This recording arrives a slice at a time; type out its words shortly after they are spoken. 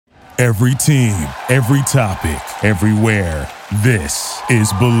Every team, every topic, everywhere. This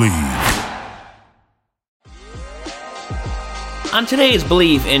is Believe. On today's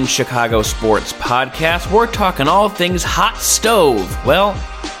Believe in Chicago Sports podcast, we're talking all things hot stove. Well,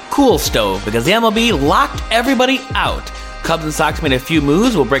 cool stove, because the MLB locked everybody out. Cubs and Sox made a few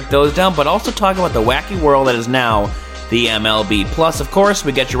moves. We'll break those down, but also talk about the wacky world that is now the MLB. Plus, of course,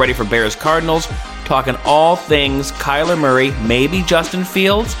 we get you ready for Bears-Cardinals, talking all things Kyler Murray, maybe Justin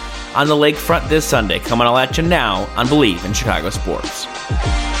Fields, on the lakefront this Sunday. Coming all at you now on Believe in Chicago Sports.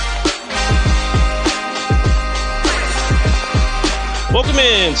 Welcome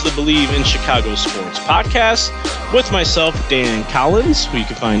in to the Believe in Chicago Sports podcast with myself, Dan Collins, who you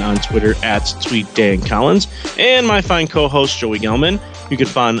can find on Twitter at TweetDanCollins, and my fine co-host, Joey Gelman. You can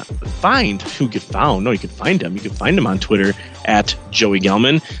find him on Twitter at Joey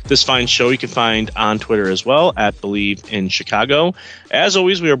Gelman. This fine show you can find on Twitter as well at Believe in Chicago. As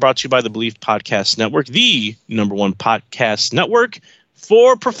always, we are brought to you by the Believe Podcast Network, the #1 podcast network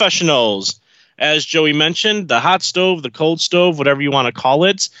for professionals. As Joey mentioned, the hot stove, the cold stove, whatever you want to call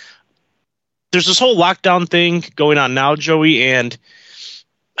it. There's this whole lockdown thing going on now, Joey, and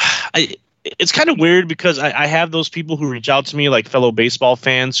it's kind of weird because I have those people who reach out to me, like fellow baseball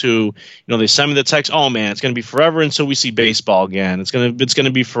fans who, they send me the text, oh man, it's going to be forever until we see baseball again. It's going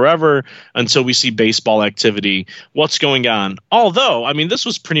to be forever until we see baseball activity. What's going on? Although, I mean, this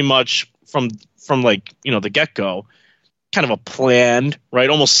was pretty much from the get-go, kind of a planned, right,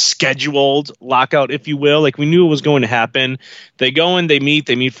 almost scheduled lockout, if you will. Like, we knew it was going to happen. They go in, they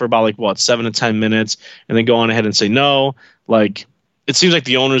meet for about 7 to 10 minutes, and they go on ahead and say no. Like, it seems like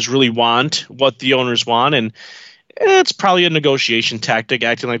the owners really want what the owners want, and it's probably a negotiation tactic,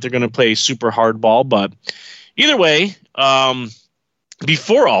 acting like they're going to play super hardball. But either way,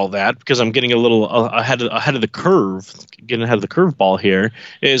 before all that, because I'm getting a little ahead of the curve, getting ahead of the curveball here,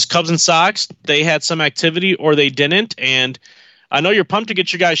 is Cubs and Sox. They had some activity or they didn't, and I know you're pumped to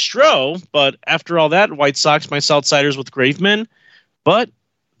get your guy Stroh, but after all that, White Sox, my Southsiders with Graveman, but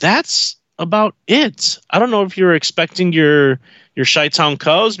that's about it. I don't know if you're expecting your Chi-Town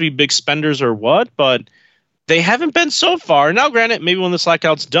Cubs to be big spenders or what, but they haven't been so far. Now, granted, maybe when this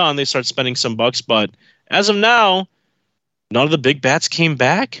lockout's done, they start spending some bucks, but as of now, none of the big bats came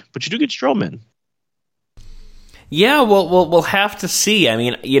back, but you do get Stroman. Yeah, well, we'll have to see. I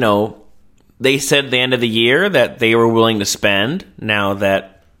mean, they said at the end of the year that they were willing to spend now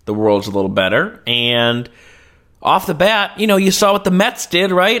that the world's a little better. And off the bat, you saw what the Mets did,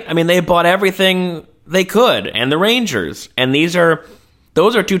 right? I mean, they bought everything they could, and the Rangers. And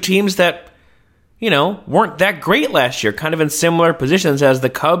those are two teams that, weren't that great last year, kind of in similar positions as the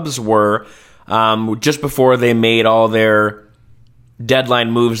Cubs were just before they made all their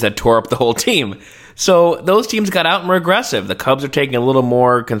deadline moves that tore up the whole team. So those teams got out and were aggressive. The Cubs are taking a little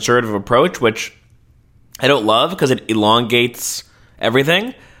more conservative approach, which I don't love because it elongates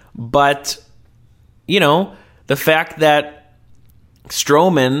everything. But, the fact that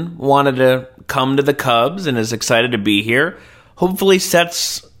Stroman wanted to come to the Cubs and is excited to be here hopefully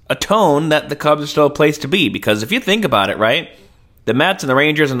sets a tone that the Cubs are still a place to be. Because if you think about it, right, the Mets and the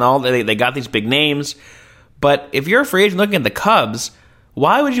Rangers and all, they got these big names. But if you're a free agent looking at the Cubs,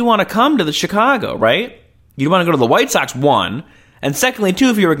 why would you want to come to the Chicago, right? You'd want to go to the White Sox, one. And secondly,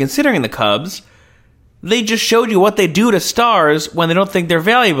 two, if you were considering the Cubs, they just showed you what they do to stars when they don't think they're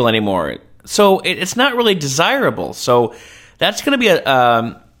valuable anymore. So it's not really desirable. So that's going to be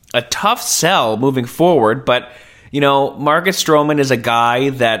a tough sell moving forward. But, Marcus Stroman is a guy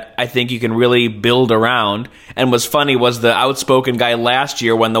that I think you can really build around. And what's funny was the outspoken guy last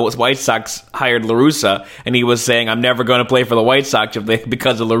year when the White Sox hired La Russa, and he was saying, I'm never going to play for the White Sox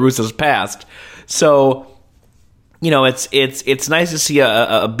because of La Russa's past. So, it's nice to see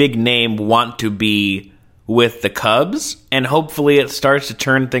a big name want to be with the Cubs, and hopefully it starts to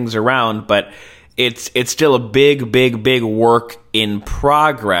turn things around, but it's still a big work in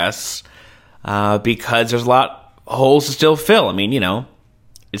progress because there's a lot holes to still fill. I mean,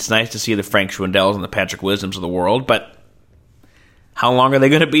 it's nice to see the Frank Schwindells and the Patrick Wisdoms of the world, but how long are they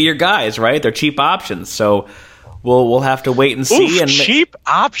going to be your guys, right? They're cheap options, so we'll have to wait and see. Cheap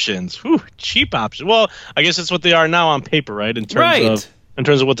options. Cheap options. Well, I guess that's what they are now on paper, right? In terms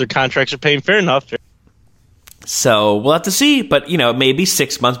of what their contracts are paying. Fair enough. So we'll have to see, but maybe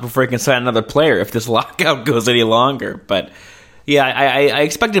 6 months before he can sign another player if this lockout goes any longer. But yeah, I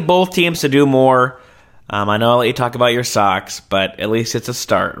expected both teams to do more. I know I'll let you talk about your Sox, but at least it's a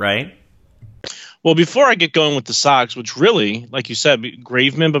start, right? Well, before I get going with the Sox, which really, like you said,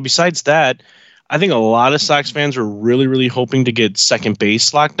 Graveman, but besides that, I think a lot of Sox fans were really, really hoping to get second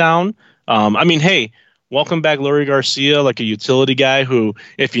base locked down. I mean, hey, welcome back Leury Garcia, like a utility guy who,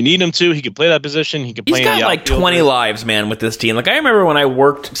 if you need him to, he can play that position. He can play. He's got like 20 lives, man, with this team. Like I remember when I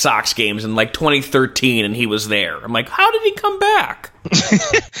worked Sox games in like 2013, and he was there. I'm like, how did he come back?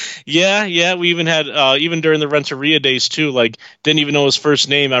 Yeah. We even had even during the Renteria days too. Like, didn't even know his first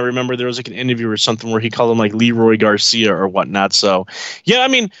name. I remember there was like an interview or something where he called him like Leroy Garcia or whatnot. So yeah, I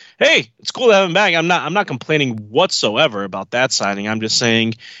mean, hey, it's cool to have him back. I'm not complaining whatsoever about that signing. I'm just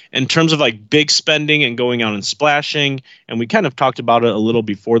saying in terms of like big spending and going out and splashing, and we kind of talked about it a little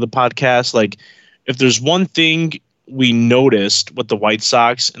before the podcast. Like, if there's one thing we noticed with the White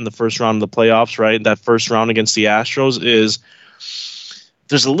Sox in the first round of the playoffs, right, that first round against the Astros, is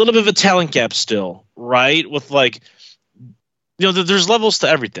there's a little bit of a talent gap still, right? With like, there's levels to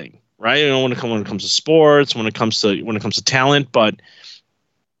everything, right? When it comes to sports, when it comes to talent, but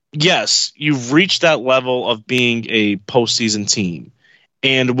yes, you've reached that level of being a postseason team,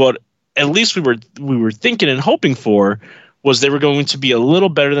 and what at least we were thinking and hoping for was they were going to be a little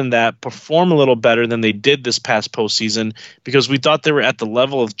better than that, perform a little better than they did this past postseason, because we thought they were at the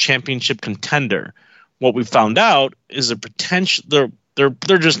level of championship contender. What we found out is the potential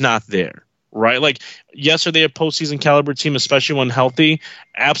they're just not there, right? Like, yes, are they a postseason caliber team, especially when healthy?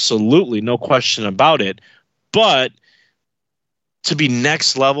 Absolutely, no question about it. But to be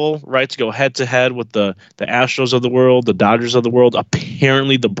next level, right, to go head to head with the Astros of the world, the Dodgers of the world,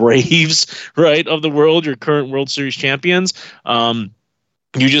 apparently the Braves, right, of the world, your current World Series champions, you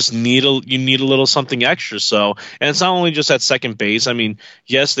just need a little something extra. So, and it's not only just at second base. I mean,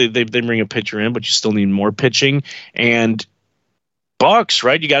 yes, they bring a pitcher in, but you still need more pitching. And bucks,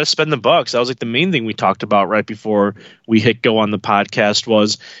 right? You got to spend the bucks. That was like the main thing we talked about right before we hit go on the podcast,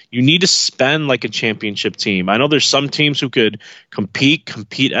 was you need to spend like a championship team. I know there's some teams who could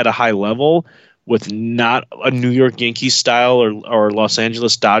compete at a high level with not a New York Yankees style or Los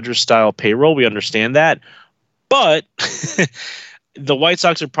Angeles Dodgers style payroll. We understand that, but the White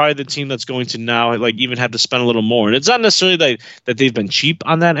Sox are probably the team that's going to now like even have to spend a little more. And it's not necessarily that they've been cheap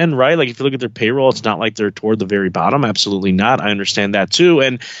on that end, right? Like if you look at their payroll, it's not like they're toward the very bottom. Absolutely not. I understand that too.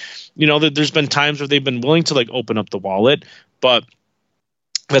 And there's been times where they've been willing to like open up the wallet, but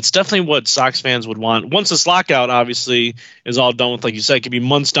that's definitely what Sox fans would want. Once this lockout obviously is all done with, like you said, it could be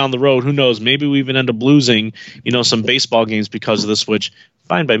months down the road. Who knows? Maybe we even end up losing, some baseball games because of this, which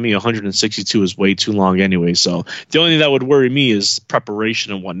fine by me. 162 is way too long anyway. So the only thing that would worry me is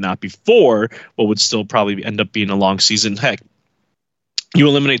preparation and whatnot before what would still probably end up being a long season. Heck, you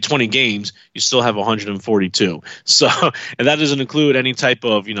eliminate 20 games, you still have 142. So, and that doesn't include any type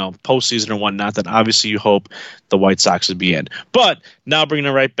of, postseason or whatnot that obviously you hope the White Sox would be in. But now bringing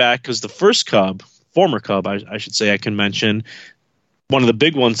it right back, because the first Cub, former Cub, I should say, I can mention, one of the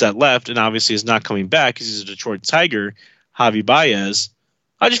big ones that left and obviously is not coming back because he's a Detroit Tiger, Javi Baez.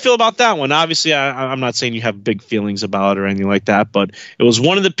 How'd you feel about that one? Obviously, I'm not saying you have big feelings about it or anything like that, but it was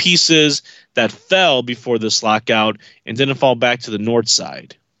one of the pieces that fell before this lockout and didn't fall back to the north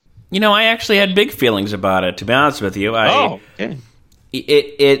side. I actually had big feelings about it, to be honest with you. Okay.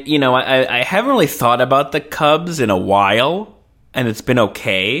 I haven't really thought about the Cubs in a while, and it's been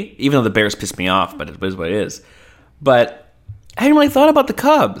okay, even though the Bears pissed me off, but it is what it is. But I hadn't really thought about the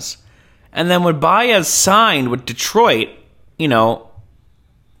Cubs. And then when Baez signed with Detroit,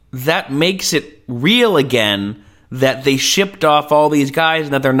 that makes it real again that they shipped off all these guys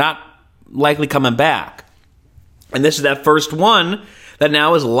and that they're not likely coming back. And this is that first one that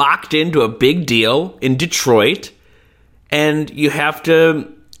now is locked into a big deal in Detroit, and you have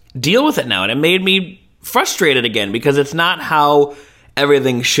to deal with it now. And it made me frustrated again because it's not how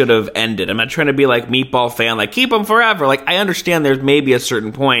everything should have ended. I'm not trying to be like Meatball fan, like keep them forever. Like I understand there's maybe a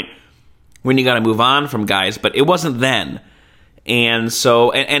certain point when you got to move on from guys, but it wasn't then. And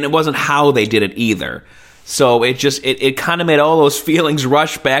so, and it wasn't how they did it either. So it just, it kind of made all those feelings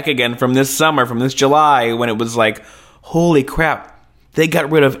rush back again from this summer, from this July, when it was like, holy crap, they got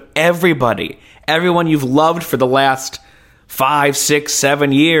rid of everybody. Everyone you've loved for the last 5, 6,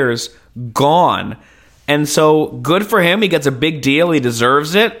 7 years, gone. And so good for him. He gets a big deal. He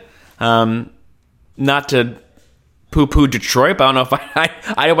deserves it. Not to poo-poo Detroit, but I don't know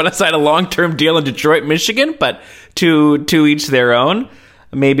if I want to sign a long-term deal in Detroit, Michigan, but to each their own.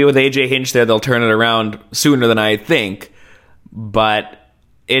 Maybe with AJ Hinch there, they'll turn it around sooner than I think. But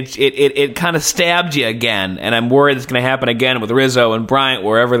it kind of stabbed you again, and I'm worried it's going to happen again with Rizzo and Bryant,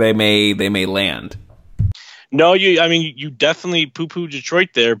 wherever they may land. No, you definitely poo-poo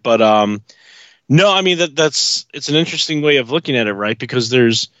Detroit there, but no, I mean that's it's an interesting way of looking at it, right? Because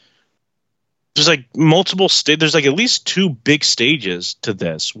there's like multiple there's like at least 2 big stages to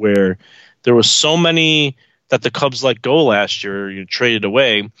this where there was so many that the Cubs let go last year, you traded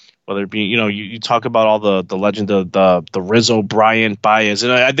away, whether it be, you talk about all the legend of the Rizzo, Bryant, Baez,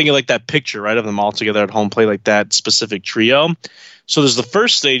 and I think I like that picture, right, of them all together at home plate, like that specific trio. So there's the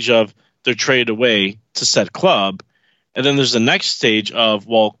first stage of they're traded away to said club, and then there's the next stage of,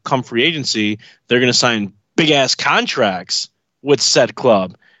 well, come free agency, they're going to sign big ass contracts with said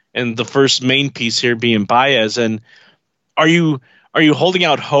club, and the first main piece here being Baez. And are you holding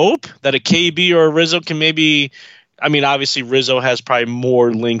out hope that a KB or a Rizzo can maybe? I mean, obviously Rizzo has probably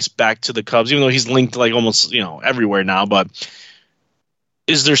more links back to the Cubs, even though he's linked like almost, everywhere now. But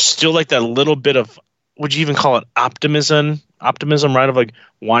is there still like that little bit of, would you even call it optimism, right, of like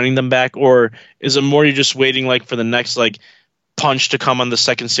wanting them back? Or is it more you're just waiting like for the next like punch to come on the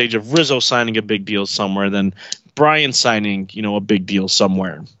second stage of Rizzo signing a big deal somewhere, then Brian signing, a big deal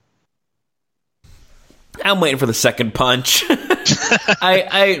somewhere? I'm waiting for the second punch.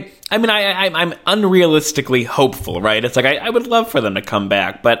 I'm unrealistically hopeful, right? It's like I would love for them to come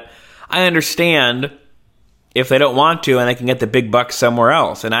back, but I understand if they don't want to and they can get the big bucks somewhere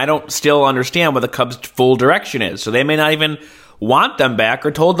else. And I don't still understand what the Cubs' full direction is. So they may not even want them back,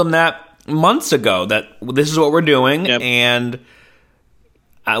 or told them that months ago, that this is what we're doing, yep. And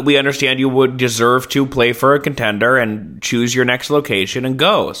we understand you would deserve to play for a contender and choose your next location and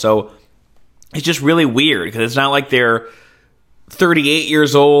go. So it's just really weird, because it's not like they're 38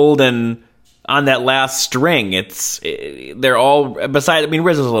 years old and on that last string. They're all, besides,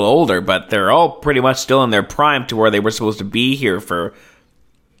 Rizzo's a little older, but they're all pretty much still in their prime to where they were supposed to be here for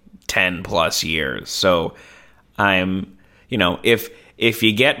 10 plus years. So if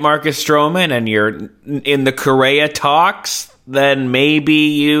you get Marcus Stroman and you're in the Correa talks, then maybe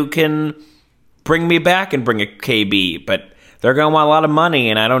you can bring me back and bring a KB, but they're going to want a lot of money,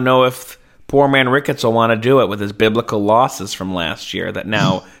 and I don't know if poor man Ricketts will want to do it with his biblical losses from last year that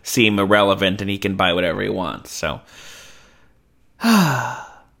now seem irrelevant, and he can buy whatever he wants. So,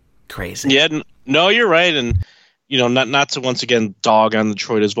 crazy. Yeah, no, you're right. And, not to once again dog on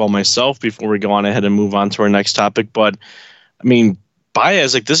Detroit as well myself before we go on ahead and move on to our next topic. But,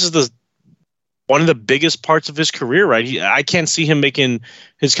 Baez, like, this is one of the biggest parts of his career, right? I can't see him making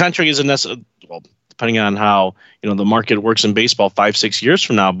 – his contract isn't necessarily – well, depending on how, the market works in baseball 5-6 years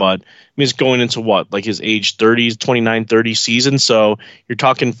from now. But it's going into what, like his age 30s, 29, 30 season. So you're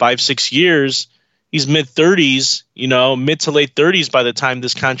talking 5-6 years. He's mid-30s, mid to late 30s by the time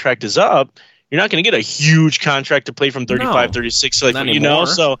this contract is up. You're not going to get a huge contract to play from 35, 36, like, So, and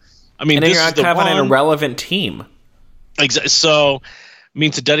then you're not having an irrelevant team. Exactly. So,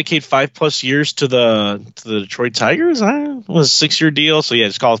 to dedicate 5+ years to the Detroit Tigers, it was a 6-year deal. So yeah,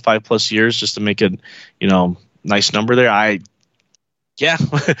 just call it 5+ years just to make it, nice number there.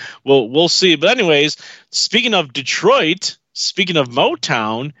 We'll see. But anyways, speaking of Detroit, speaking of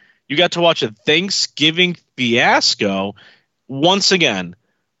Motown, you got to watch a Thanksgiving fiasco. Once again,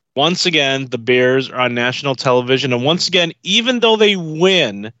 the Bears are on national television, and once again, even though they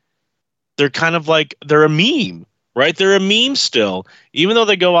win, they're kind of like they're a meme. Right? They're a meme still, even though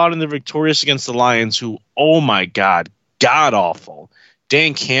they go out and they're victorious against the Lions, who, oh my God, god-awful.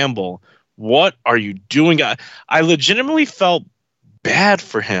 Dan Campbell, what are you doing? I legitimately felt bad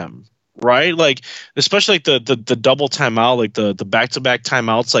for him, right? Like, especially like the double timeout, like the back-to-back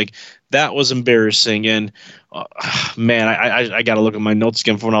timeouts, like that was embarrassing. And man, I got to look at my notes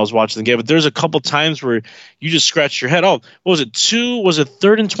again from when I was watching the game. But there's a couple times where you just scratched your head. Oh, what was it? Was it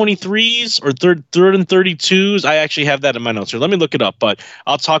 3rd and 23s or third and 32s? I actually have that in my notes here. Let me look it up, but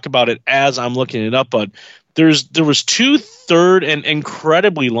I'll talk about it as I'm looking it up. But there was 2 third and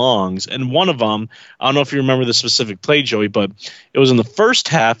incredibly longs, and one of them, I don't know if you remember the specific play, Joey, but it was in the first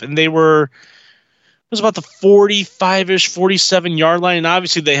half, and it was about the 45-ish, 47-yard line, and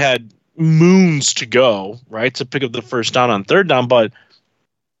obviously they had moons to go, right, to pick up the first down on third down, but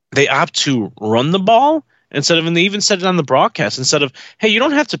they opt to run the ball instead of, and they even said it on the broadcast, instead of, hey, you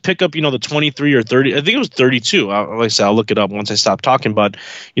don't have to pick up, the 23 or 30, I think it was 32. Like I said, I'll look it up once I stop talking, but,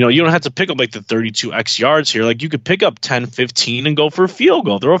 you don't have to pick up like the 32x yards here. Like you could pick up 10, 15 and go for a field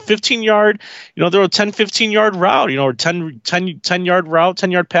goal. Throw a 15-yard, throw a 10, 15-yard route, or 10-yard route,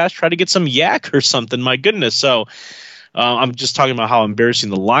 10-yard pass, try to get some yak or something. My goodness. So, I'm just talking about how embarrassing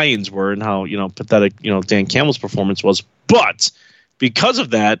the Lions were and how, pathetic, Dan Campbell's performance was. But because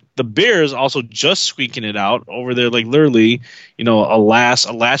of that, the Bears also just squeaking it out over there, like literally, a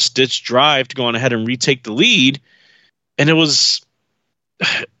last ditch drive to go on ahead and retake the lead. And it was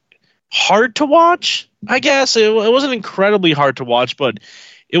hard to watch, I guess. It wasn't incredibly hard to watch, but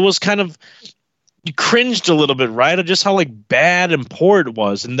it was kind of, you cringed a little bit, right? Of just how like bad and poor it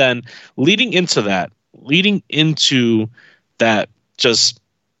was. And then leading into that just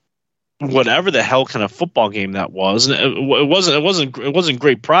whatever the hell kind of football game that was. And it wasn't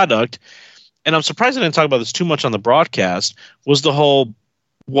great product. And I'm surprised I didn't talk about this too much on the broadcast, was the whole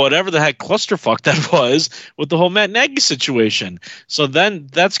whatever the heck clusterfuck that was with the whole Matt Nagy situation. So then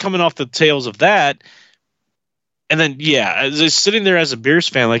that's coming off the tails of that. And then, yeah, as I was sitting there as a Bears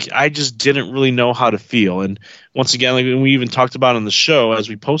fan, like, I just didn't really know how to feel. And once again, like we even talked about on the show as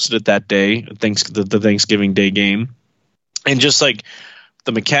we posted it that day, the Thanksgiving Day game, and just like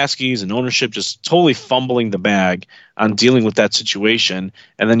the McCaskies and ownership just totally fumbling the bag on dealing with that situation.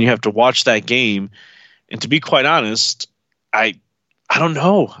 And then you have to watch that game. And to be quite honest, I don't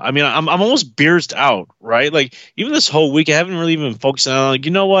know. I mean, I'm almost Beersed out, right? Like, even this whole week, I haven't really even focused on, like,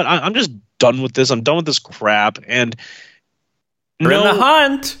 you know what? I'm just done with this. I'm done with this crap. And we're in the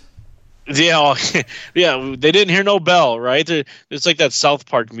hunt. Yeah, yeah. They didn't hear no bell, right? It's like that South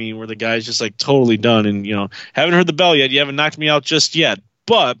Park meme where the guy's just like totally done, and haven't heard the bell yet. You haven't knocked me out just yet.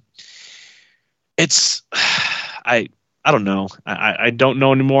 But it's I don't know. I don't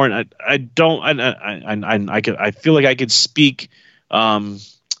know anymore, and I feel like I could speak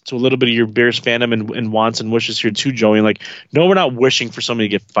to a little bit of your Bears fandom and wants and wishes here too, Joey. Like, no, we're not wishing for somebody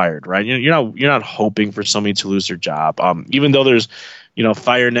to get fired, right? You're not hoping for somebody to lose their job. Even though there's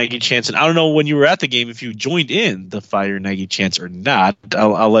fire Nagy chance, and I don't know when you were at the game if you joined in the fire Nagy chance or not.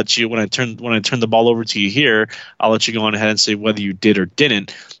 I'll let you when I turn the ball over to you here. I'll let you go on ahead and say whether you did or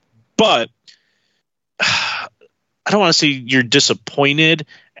didn't. But I don't want to say you're disappointed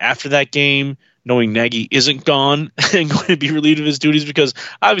after that game, knowing Nagy isn't gone and going to be relieved of his duties, because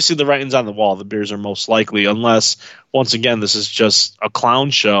obviously the writing's on the wall. The Bears are most likely, unless once again this is just a clown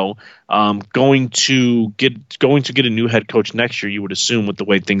show, going to get a new head coach next year. You would assume, with the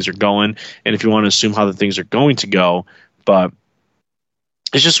way things are going, and if you want to assume how the things are going to go, but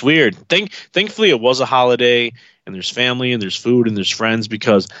it's just weird. Thankfully, it was a holiday, and there's family, and there's food, and there's friends,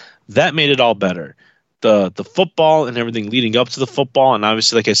 because that made it all better. The football and everything leading up to the football, and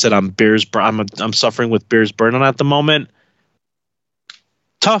obviously, like I said, I'm suffering with Bears burnout at the moment.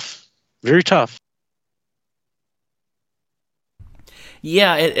 Tough, very tough.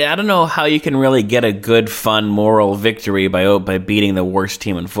 Yeah, I don't know how you can really get a good, fun, moral victory by beating the worst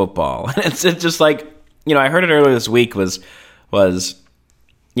team in football. It's just like, I heard it earlier this week was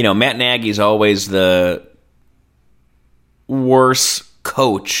Matt Nagy's always the worst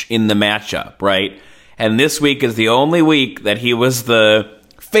coach in the matchup, right? And this week is the only week that he was the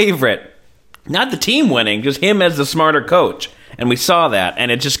favorite. Not the team winning, just him as the smarter coach. And we saw that.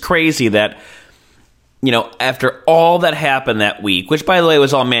 And it's just crazy that, after all that happened that week, which, by the way,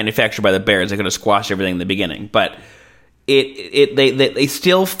 was all manufactured by the Bears. They could have squashed everything in the beginning. But they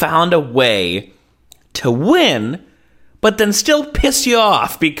still found a way to win, but then still piss you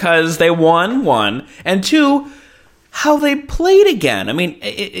off because they won, one, and two, how they played again. I mean,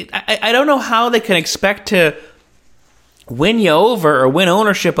 I don't know how they can expect to win you over or win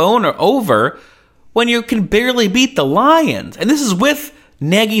ownership over when you can barely beat the Lions. And this is with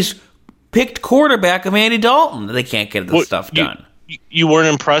Nagy's picked quarterback of Andy Dalton. They can't get this stuff done. You weren't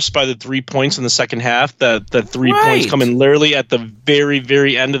impressed by the 3 points in the second half? The 3 Right. points coming literally at the very,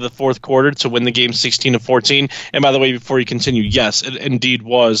 very end of the fourth quarter to win the game 16-14. And by the way, before you continue, yes, it indeed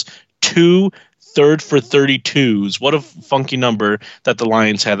was 2 third for 32s. What a funky number that the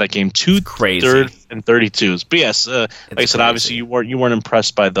Lions had that game. 2 crazy. third and 32s. But yes, like I said, obviously you weren't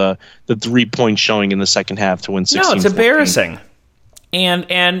impressed by the 3 points showing in the second half to win 16-14. No, it's embarrassing. And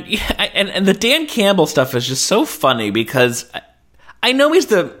the Dan Campbell stuff is just so funny because I know he's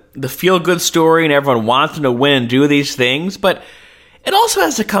the feel-good story and everyone wants him to win and do these things, but it also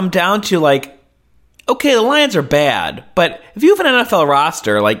has to come down to, like, okay, the Lions are bad, but if you have an NFL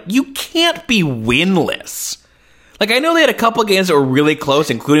roster, like, you can't be winless. Like, I know they had a couple games that were really close,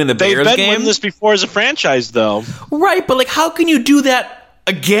 including the Bears game. They've been winless before as a franchise, though. Right, but, like, how can you do that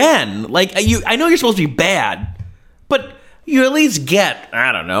again? Like, I know you're supposed to be bad, but you at least get,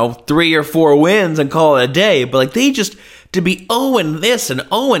 I don't know, 3 or 4 wins and call it a day. But, like, they just, to be 0 this and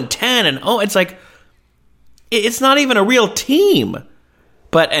 0-10 and it's like, it's not even a real team.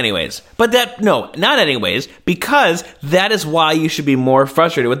 But anyways, not anyways, because that is why you should be more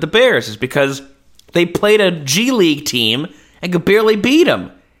frustrated with the Bears, is because they played a G League team and could barely beat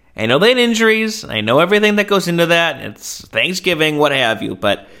them. I know they had injuries. I know everything that goes into that. It's Thanksgiving, what have you.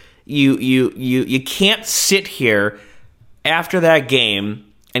 But you can't sit here after that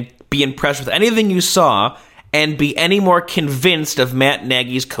game and be impressed with anything you saw and be any more convinced of Matt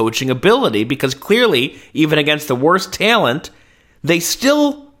Nagy's coaching ability, because clearly, even against the worst talent, they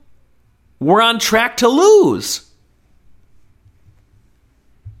still were on track to lose.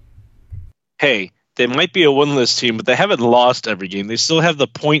 Hey, they might be a winless team, but they haven't lost every game. They still have the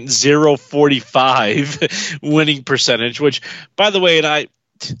 .045 winning percentage, which, by the way, and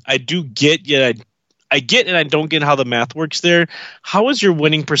I do get, yet I get and I don't get how the math works there. How is your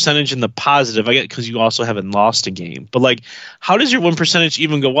winning percentage in the positive? I get because you also haven't lost a game, but like, how does your win percentage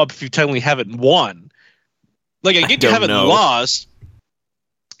even go up if you technically haven't won? Like, I get you haven't lost.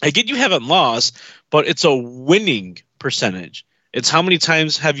 I get you haven't lost, but it's a winning percentage. It's how many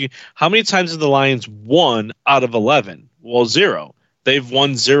times have the Lions won out of 11? Well, 0. They've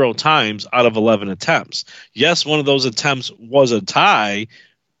won 0 times out of 11 attempts. Yes, one of those attempts was a tie.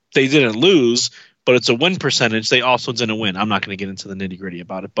 They didn't lose, but it's a win percentage. They also didn't win. I'm not going to get into the nitty gritty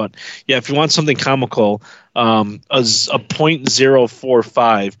about it, but yeah, if you want something comical, a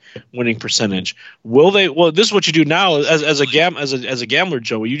 .045 winning percentage. Will they? Well, this is what you do now as a gambler,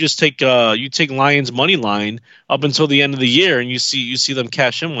 Joey. You just take Lions money line up until the end of the year, and you see them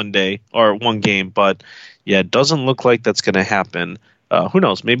cash in one day or one game. But yeah, it doesn't look like that's going to happen. Who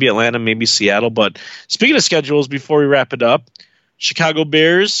knows? Maybe Atlanta, maybe Seattle. But speaking of schedules, before we wrap it up. Chicago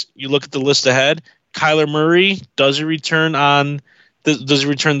Bears, you look at the list ahead. Kyler Murray, does he return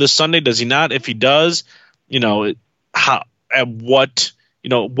this Sunday? Does he not? If he does, what type of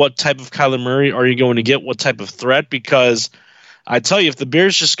Kyler Murray are you going to get? What type of threat? Because I tell you, if the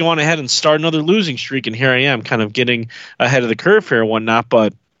Bears just go on ahead and start another losing streak, and here I am kind of getting ahead of the curve here and whatnot,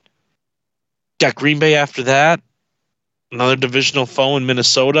 but got Green Bay after that, another divisional foe in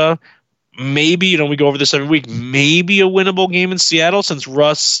Minnesota. Maybe, we go over this every week, maybe a winnable game in Seattle since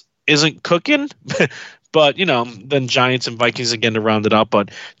Russ isn't cooking. But, then Giants and Vikings again to round it out.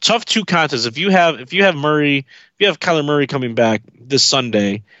 But tough 2 contests. If you have Kyler Murray coming back this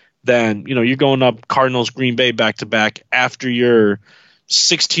Sunday, then, you're going up Cardinals, Green Bay back to back after your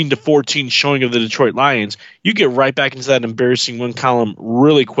 16-14 showing of the Detroit Lions. You get right back into that embarrassing win column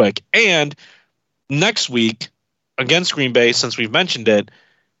really quick. And next week against Green Bay, since we've mentioned it,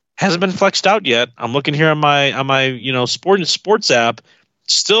 hasn't been flexed out yet. I'm looking here on my sports app.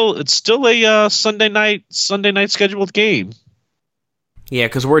 It's still a Sunday night scheduled game. Yeah,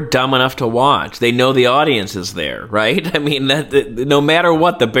 because we're dumb enough to watch. They know the audience is there, right? I mean, no matter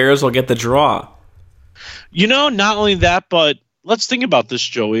what, the Bears will get the draw. Not only that, but let's think about this,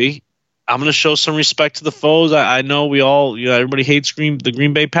 Joey. I'm going to show some respect to the foes. I know we all, everybody hates the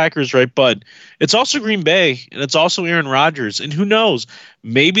Green Bay Packers, right? But it's also Green Bay, and it's also Aaron Rodgers. And who knows?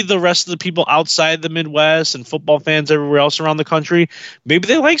 Maybe the rest of the people outside the Midwest and football fans everywhere else around the country, maybe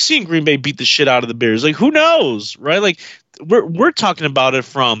they like seeing Green Bay beat the shit out of the Bears. Like, who knows, right? Like, we're talking about it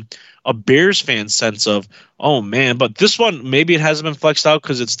from a Bears fan sense of, oh man, but this one, maybe it hasn't been flexed out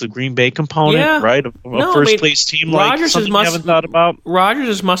because it's the Green Bay component, right? A first-place team, Rodgers something you haven't thought about. Rodgers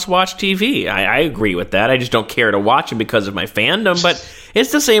is must-watch TV. I agree with that. I just don't care to watch him because of my fandom, but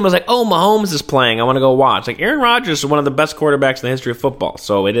it's the same as like, oh, Mahomes is playing, I want to go watch. Like, Aaron Rodgers is one of the best quarterbacks in the history of football,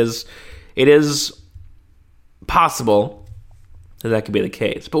 so it is possible that could be the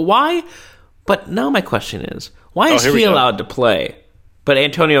case. But why? But now my question is, why is he allowed to play? But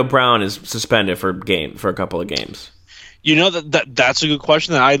Antonio Brown is suspended for a couple of games. That's a good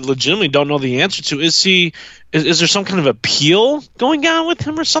question that I legitimately don't know the answer to. Is there some kind of appeal going on with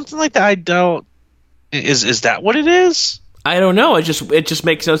him or something like that? I don't. Is that what it is? I don't know. It just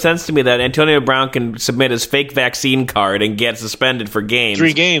makes no sense to me that Antonio Brown can submit his fake vaccine card and get suspended for games.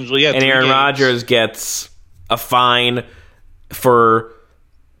 3 games. Well, yeah. And Aaron Rodgers gets a fine for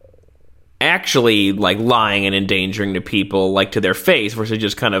actually like lying and endangering to people like to their face versus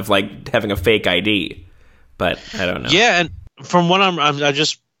just kind of like having a fake ID. But I don't know. Yeah, and from what I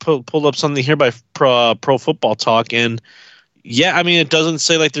just pulled up something here by Pro Football Talk, and yeah, I mean it doesn't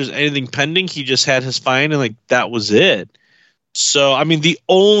say like there's anything pending. He just had his fine, and like that was it. So I mean the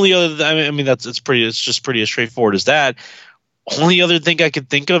only other it's just pretty as straightforward as that. Only other thing I could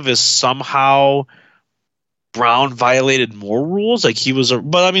think of is somehow Brown violated more rules, like he was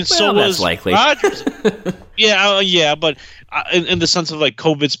but I mean, so was likely. Rodgers. yeah, but in the sense of like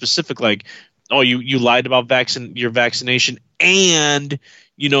COVID specific, like, oh, you lied about your vaccination, and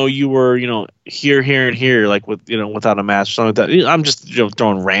you were here and here, like with without a mask or something like that. I'm just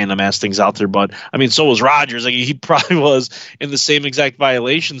throwing random ass things out there, but I mean, so was Rodgers. Like he probably was in the same exact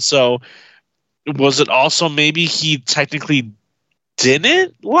violation. So was it also maybe he technically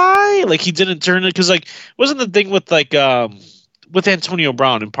didn't lie, like he didn't turn it, because like wasn't the thing with like with Antonio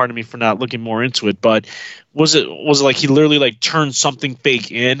Brown, and pardon me for not looking more into it, but was it like he literally like turned something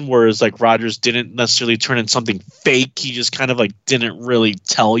fake in, whereas like Rodgers didn't necessarily turn in something fake, he just kind of like didn't really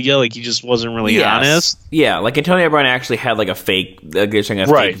tell you, like he just wasn't really honest. Yeah, like Antonio Brown actually had like a fake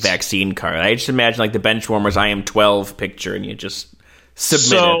fake vaccine card. I just imagine like the bench warmers I am 12 picture, and you just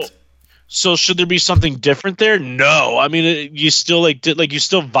submit it. So should there be something different there? No. I mean, you still you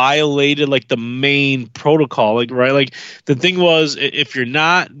still violated like the main protocol, like right? Like the thing was, if you're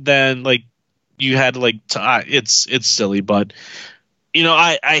not, then like you had like it's silly, but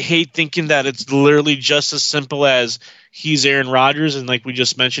I hate thinking that it's literally just as simple as he's Aaron Rodgers and like we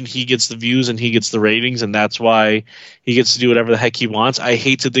just mentioned, he gets the views and he gets the ratings and that's why he gets to do whatever the heck he wants. I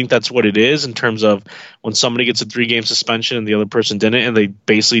hate to think that's what it is in terms of when somebody gets a 3-game suspension and the other person didn't and they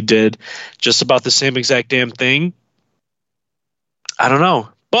basically did just about the same exact damn thing. I don't know.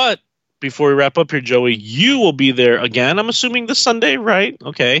 But before we wrap up here, Joey, you will be there again. I'm assuming this Sunday, right?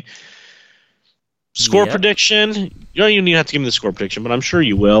 Okay. Score prediction. You don't even have to give me the score prediction, but I'm sure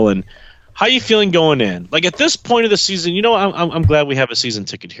you will. And how are you feeling going in? Like at this point of the season, I'm glad we have a season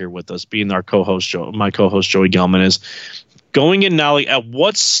ticket here with us, being our co-host, my co-host Joey Gelman is going in now. Like, at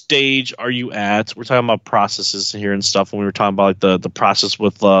what stage are you at? We're talking about processes here and stuff. When we were talking about like the process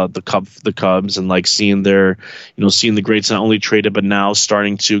with the Cubs and like seeing seeing the greats not only traded but now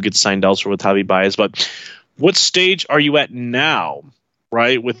starting to get signed elsewhere with Javi Baez. But what stage are you at now?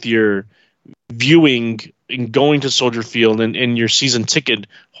 Right, with your viewing and going to Soldier Field and your season ticket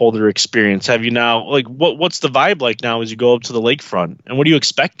holder experience, have you now like what's the vibe like now as you go up to the lakefront, and what are you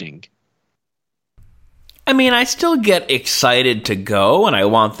expecting? I mean, I still get excited to go and I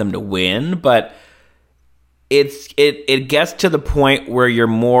want them to win, but it gets to the point where you're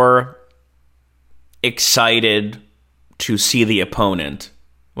more excited to see the opponent,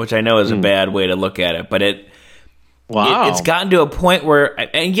 which I know is a bad way to look at it, but it's gotten to a point where,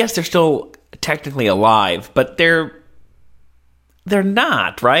 and yes, they're still technically alive, but they're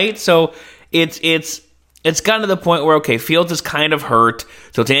not, right? So it's gotten to the point where, okay, Fields is kind of hurt,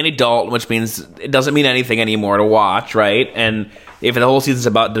 so it's Andy Dalton, which means it doesn't mean anything anymore to watch, right? And if the whole season's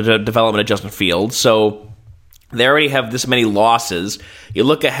about the development of Justin Fields, so they already have this many losses. You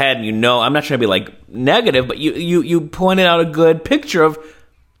look ahead and I'm not trying to be like negative, but you pointed out a good picture of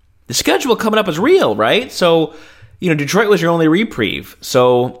the schedule coming up is real, right? So, Detroit was your only reprieve.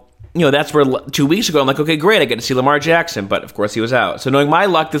 So, that's where 2 weeks ago I'm like, okay, great, I get to see Lamar Jackson, but of course he was out. So knowing my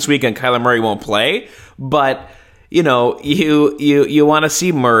luck this weekend, Kyler Murray won't play, but you want to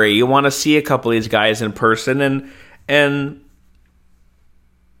see Murray, you want to see a couple of these guys in person and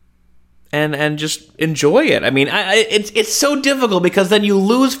just enjoy it. I mean, it's so difficult because then you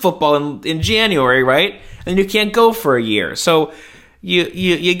lose football in January, right? And you can't go for a year. So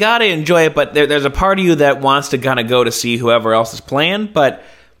you got to enjoy it, but there's a part of you that wants to kind of go to see whoever else is playing, but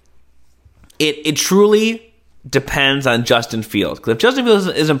it truly depends on Justin Fields. Because if Justin Fields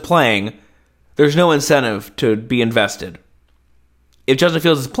isn't playing, there's no incentive to be invested. If Justin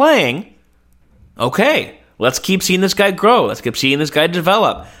Fields is playing, okay, let's keep seeing this guy grow. Let's keep seeing this guy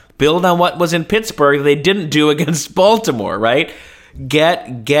develop. Build on what was in Pittsburgh that they didn't do against Baltimore, right?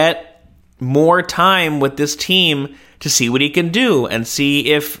 Get more time with this team to see what he can do and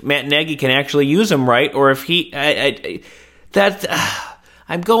see if Matt Nagy can actually use him right, or if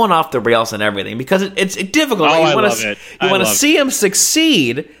I'm going off the rails and everything because it's difficult. I love it. You want to see him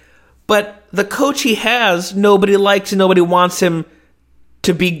succeed, but the coach he has, nobody likes and nobody wants him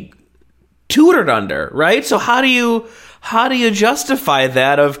to be tutored under, right? So how do you justify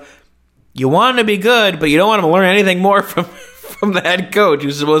that of you want him to be good, but you don't want him to learn anything more from the head coach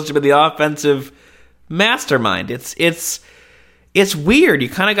who's supposed to be the offensive mastermind? It's weird. You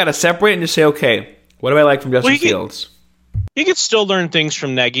kind of got to separate and just say, okay, what do I like from Justin Fields? You can still learn things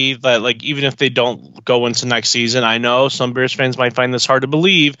from Nagy that, like, even if they don't go into next season, I know some Bears fans might find this hard to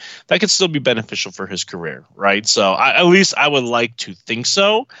believe, that could still be beneficial for his career, right? So at least I would like to think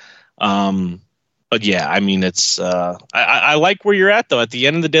so. But yeah, I mean, it's I like where you're at, though. At the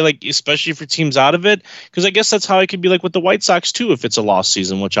end of the day, like, especially if your team's out of it, because I guess that's how it could be like with the White Sox, too, if it's a lost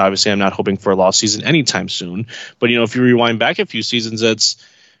season, which obviously I'm not hoping for a lost season anytime soon. But, if you rewind back a few seasons, it's,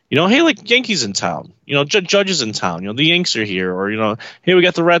 hey, like, Yankees in town, Judge is in town, the Yanks are here, or, hey, we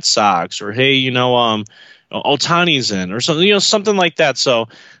got the Red Sox, or hey, Ohtani's in, or something, something like that. So,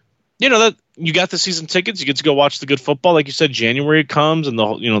 that you got the season tickets, you get to go watch the good football. Like you said, January comes and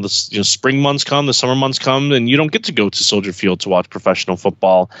the spring months come, the summer months come, and you don't get to go to Soldier Field to watch professional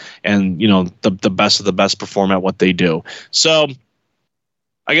football and, the best of the best perform at what they do. So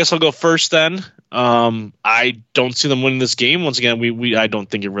I guess I'll go first then. I don't see them winning this game. Once again, I don't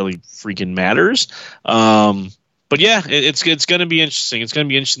think it really freaking matters. But yeah, it's going to be interesting. It's going to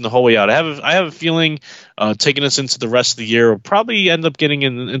be interesting the whole way out. I have a feeling taking us into the rest of the year, we'll probably end up getting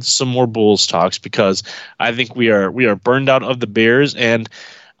into some more Bulls talks because I think we are burned out of the Bears. And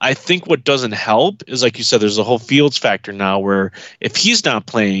I think what doesn't help is, like you said, there's a whole Fields factor now where if he's not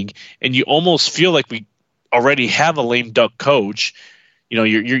playing and you almost feel like we already have a lame duck coach,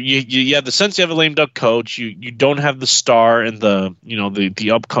 you have the sense you have a lame duck coach. You don't have the star and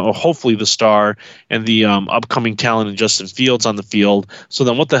hopefully the star and the upcoming talent in Justin Fields on the field. So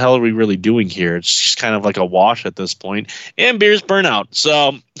then what the hell are we really doing here? It's just kind of like a wash at this point. And Bears burnout.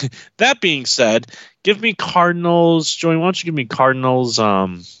 So that being said, give me Cardinals. Joey, why don't you give me Cardinals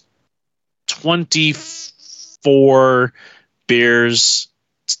 24, Bears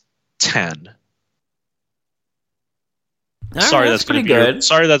 10. Sorry, that's pretty good.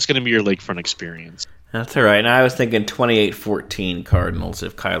 Sorry, that's going to be your lakefront experience. That's all right. And I was thinking 28-14 Cardinals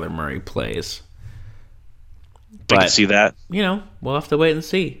if Kyler Murray plays. But, I can see that. We'll have to wait and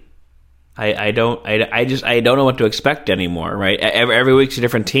see. I don't know what to expect anymore. Right? Every week's a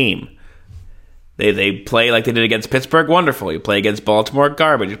different team. They play like they did against Pittsburgh. Wonderful. You play against Baltimore.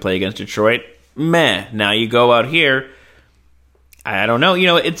 Garbage. You play against Detroit. Meh. Now you go out here. I don't know.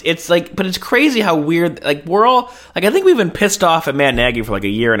 It's like, but it's crazy how weird. Like we're all like, I think we've been pissed off at Matt Nagy for like a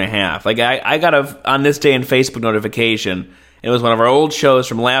year and a half. Like I got a on this day in Facebook notification. It was one of our old shows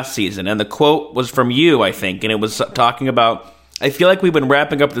from last season, and the quote was from you, I think, and it was talking about. I feel like we've been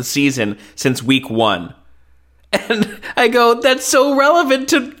wrapping up the season since week 1, and I go, that's so relevant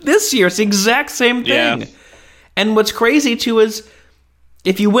to this year. It's the exact same thing. Yeah. And what's crazy too is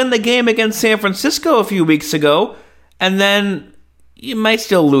if you win the game against San Francisco a few weeks ago, and then you might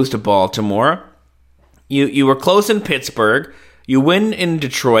still lose to Baltimore. You were close in Pittsburgh. You win in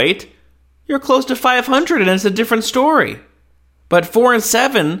Detroit. You're close to 500, and it's a different story. But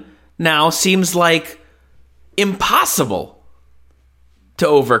 4-7 now seems like impossible to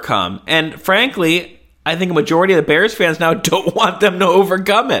overcome. And frankly, I think a majority of the Bears fans now don't want them to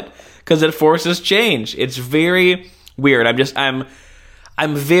overcome it because it forces change. It's very weird. I'm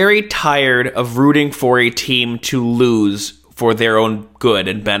very tired of rooting for a team to lose for their own good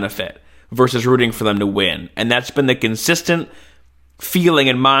and benefit versus rooting for them to win. And that's been the consistent feeling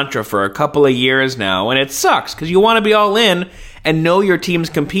and mantra for a couple of years now. And it sucks because you want to be all in and know your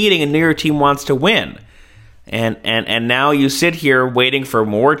team's competing and know your team wants to win. And now you sit here waiting for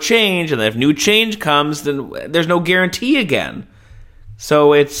more change, and if new change comes, then there's no guarantee again.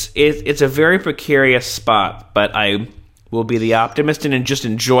 So it's a very precarious spot, but I will be the optimist and just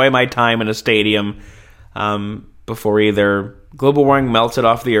enjoy my time in a stadium before either global warming melts it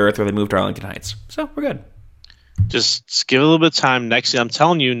off the earth or they move to Arlington Heights. So we're good. Just give it a little bit of time. I'm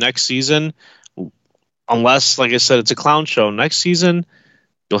telling you, next season, unless, like I said, it's a clown show, next season,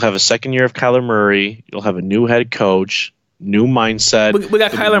 you'll have a second year of Kyler Murray. You'll have a new head coach, new mindset. We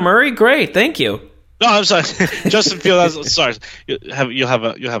got Kyler Murray? Great. Thank you. No, I'm sorry. Justin Fields. Sorry. You'll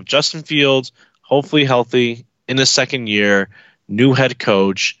have Justin Fields, hopefully healthy, in his second year, new head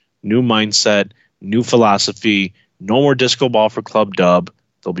coach, new mindset, new philosophy, no more disco ball for Club Dub.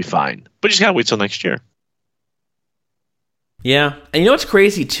 They'll be fine. But you just gotta wait till next year. Yeah. And you know what's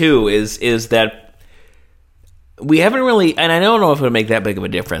crazy too is that we haven't really, and I don't know if it'll make that big of a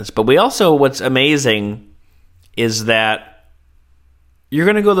difference, but we also, what's amazing is that you're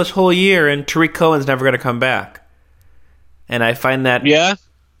going to go this whole year and Tariq Cohen's never going to come back. And I find that,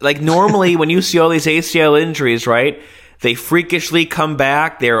 like normally when you see all these ACL injuries, right, they freakishly come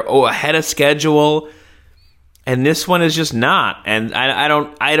back, they're ahead of schedule, and this one is just not. And I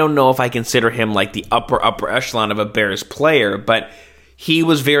don't know if I consider him like the upper echelon of a Bears player, but he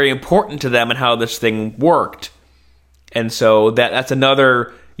was very important to them and how this thing worked. And so that's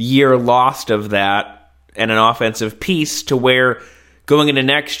another year lost of that and an offensive piece to where going into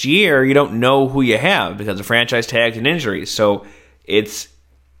next year, you don't know who you have because of franchise tags and injuries. So it's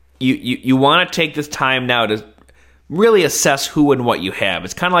you want to take this time now to really assess who and what you have.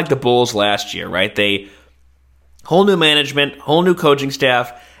 It's kind of like the Bulls last year, right? They whole new management, whole new coaching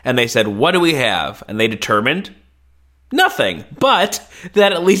staff, and they said, what do we have? And they determined nothing, but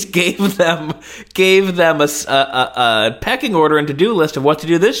that at least gave them a pecking order and to-do list of what to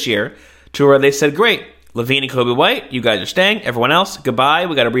do this year, to where they said, great, Levine and Kobe White, you guys are staying. Everyone else, goodbye.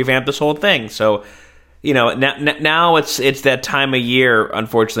 We got to revamp this whole thing. So, now it's that time of year,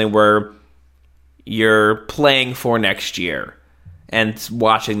 unfortunately, where you're playing for next year and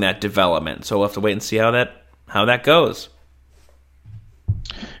watching that development. So we'll have to wait and see how that goes.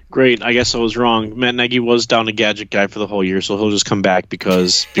 Great. I guess I was wrong. Matt Nagy was down a gadget guy for the whole year, so he'll just come back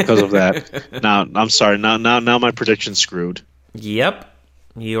because of that. Now, I'm sorry. Now my prediction's screwed. Yep.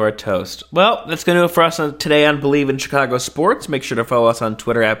 You are toast. Well, that's going to do it for us today on Believe in Chicago Sports. Make sure to follow us on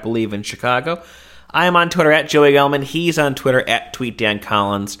Twitter at Believe in Chicago. I am on Twitter at Joey Gelman. He's on Twitter at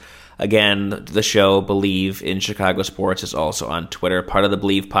TweetDanCollins. Again, the show Believe in Chicago Sports is also on Twitter, part of the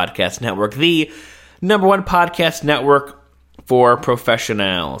Believe Podcast Network, the #1 podcast network for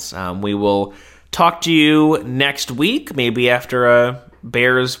professionals. We will talk to you next week, maybe after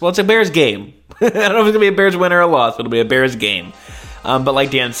Bears. Well, it's a Bears game. I don't know if it's going to be a Bears win or a loss, but it'll be a Bears game. But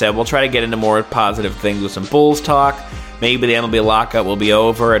like Dan said, we'll try to get into more positive things with some Bulls talk. Maybe the MLB lockout will be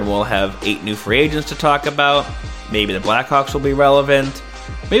over and we'll have 8 new free agents to talk about. Maybe the Blackhawks will be relevant.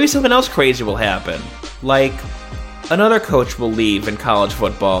 Maybe something else crazy will happen. Like another coach will leave in college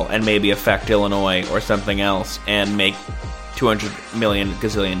football and maybe affect Illinois or something else and make $200 million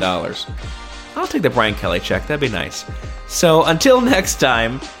gazillion. I'll take the Brian Kelly check. That'd be nice. So until next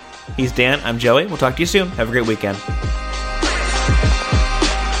time, he's Dan. I'm Joey. We'll talk to you soon. Have a great weekend.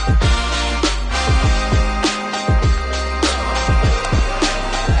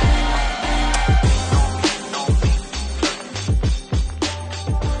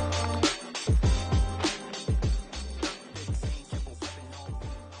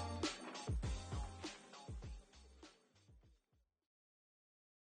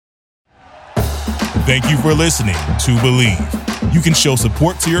 Thank you for listening to Believe. You can show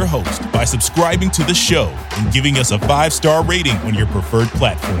support to your host by subscribing to the show and giving us a 5-star rating on your preferred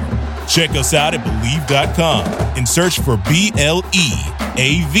platform. Check us out at Believe.com and search for BLEAV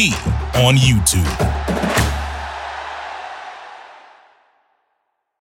on YouTube.